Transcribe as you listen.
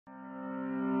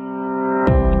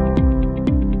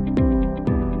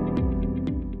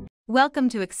Welcome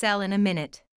to Excel in a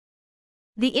minute.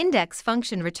 The index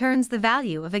function returns the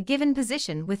value of a given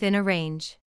position within a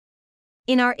range.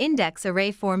 In our index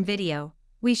array form video,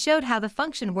 we showed how the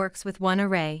function works with one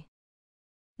array.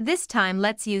 This time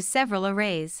let's use several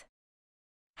arrays.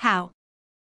 How?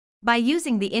 By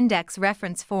using the index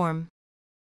reference form.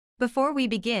 Before we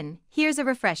begin, here's a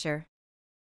refresher.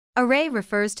 Array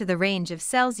refers to the range of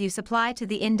cells you supply to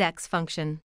the index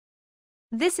function.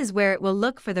 This is where it will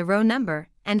look for the row number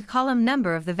and column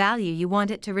number of the value you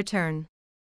want it to return.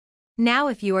 Now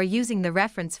if you are using the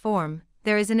reference form,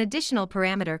 there is an additional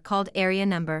parameter called area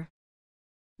number.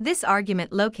 This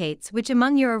argument locates which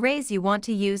among your arrays you want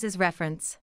to use as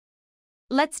reference.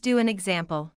 Let's do an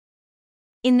example.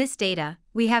 In this data,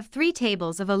 we have 3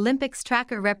 tables of Olympics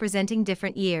tracker representing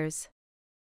different years.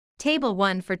 Table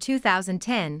 1 for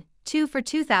 2010, 2 for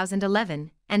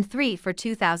 2011, and 3 for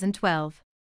 2012.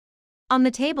 On the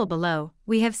table below,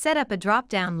 we have set up a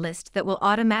drop-down list that will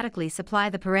automatically supply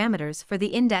the parameters for the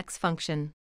index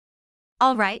function.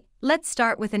 Alright, let's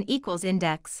start with an equals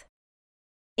index.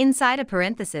 Inside a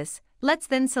parenthesis, let's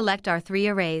then select our 3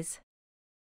 arrays.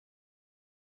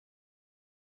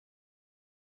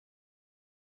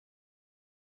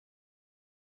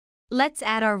 Let's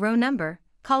add our row number,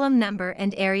 column number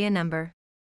and area number.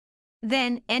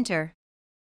 Then, enter.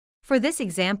 For this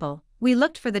example, we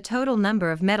looked for the total number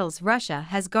of medals Russia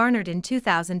has garnered in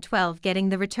 2012, getting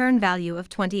the return value of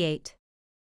 28.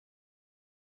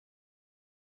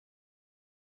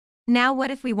 Now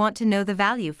what if we want to know the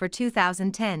value for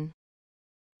 2010?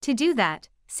 To do that,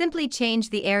 simply change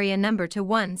the area number to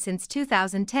 1 since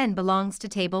 2010 belongs to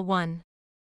table 1.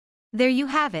 There you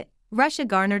have it, Russia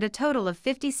garnered a total of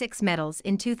 56 medals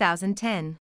in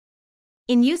 2010.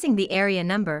 In using the area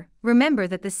number, remember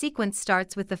that the sequence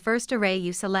starts with the first array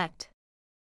you select.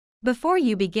 Before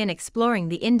you begin exploring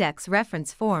the index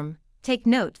reference form, take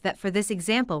note that for this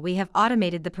example we have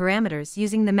automated the parameters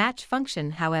using the match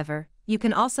function. However, you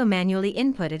can also manually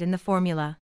input it in the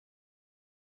formula.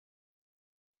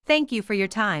 Thank you for your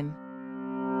time.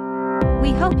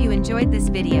 We hope you enjoyed this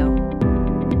video.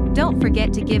 Don't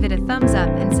forget to give it a thumbs up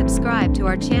and subscribe to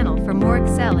our channel for more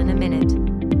Excel in a minute.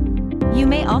 You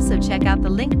may also check out the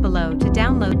link below to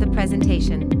download the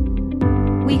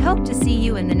presentation. We hope to see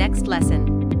you in the next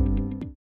lesson.